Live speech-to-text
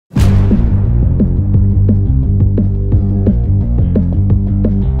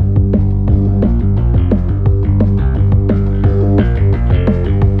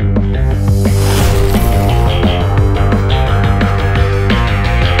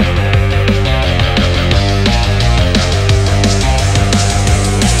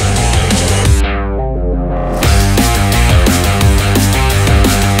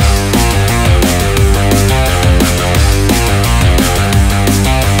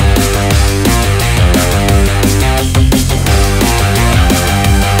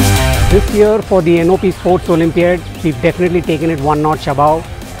year for the NOP Sports Olympiad, we've definitely taken it one notch above.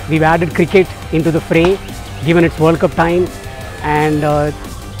 We've added cricket into the fray, given its World Cup time, and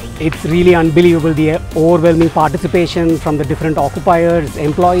it's really unbelievable, the overwhelming participation from the different occupiers,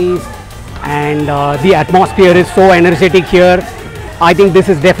 employees, and the atmosphere is so energetic here. I think this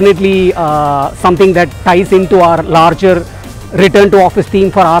is definitely something that ties into our larger return to office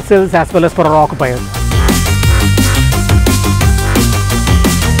theme for ourselves as well as for our occupiers.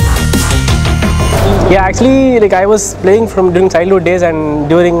 Yeah, actually, I was playing from during childhood days, and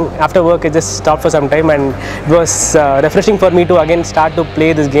after work I just stopped for some time, and it was refreshing for me to again start to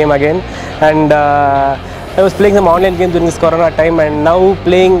play this game again. And I was playing some online games during this Corona time, and now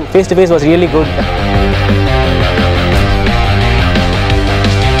playing face to face was really good.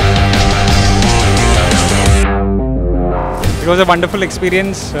 It was a wonderful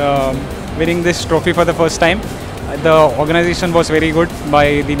experience winning this trophy for the first time. The organization was very good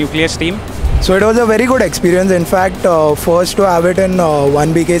by the Nucleus team. So it was a very good experience. In fact, first to have it in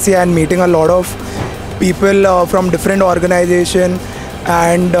one BKC and meeting a lot of people from different organizations,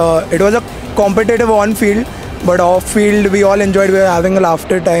 and it was a competitive on field, but off field we all enjoyed. We were having a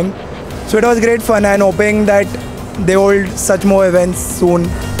laughter time. So it was great fun, and hoping that they hold such more events soon.